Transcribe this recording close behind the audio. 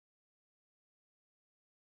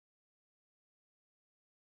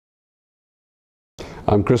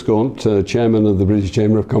I'm Chris Gaunt, Chairman of the British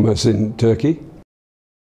Chamber of Commerce in Turkey.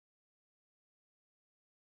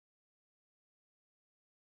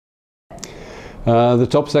 The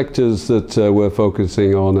top sectors that we're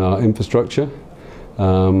focusing on are infrastructure,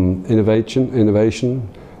 innovation,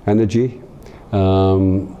 energy,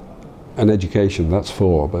 and education. That's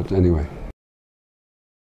four, but anyway.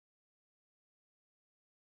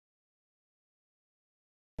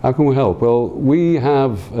 How can we help? Well, we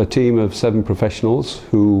have a team of 7 professionals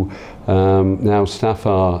who now staff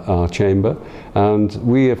our chamber, and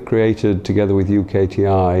we have created, together with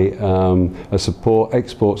UKTI, a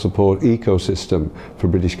export support ecosystem for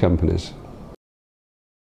British companies.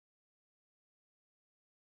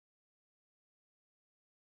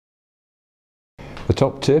 The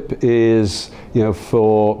top tip is,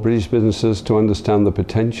 for British businesses to understand the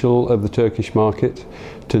potential of the Turkish market,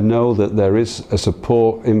 to know that there is a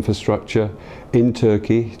support infrastructure in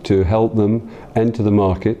Turkey to help them enter the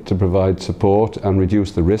market, to provide support and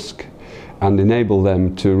reduce the risk, and enable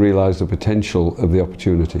them to realise the potential of the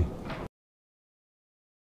opportunity.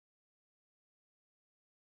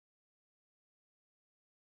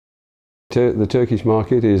 The Turkish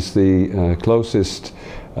market is the closest,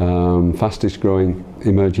 fastest growing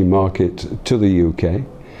emerging market to the UK.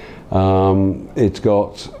 It's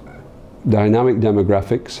got dynamic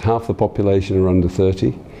demographics, half the population are under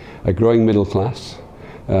 30, a growing middle class,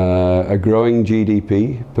 a growing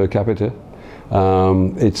GDP per capita.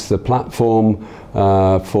 It's the platform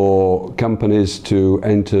for companies to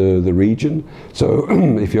enter the region. So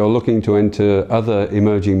if you're looking to enter other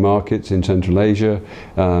emerging markets in Central Asia,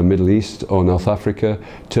 Middle East or North Africa,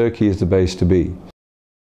 Turkey is the base to be.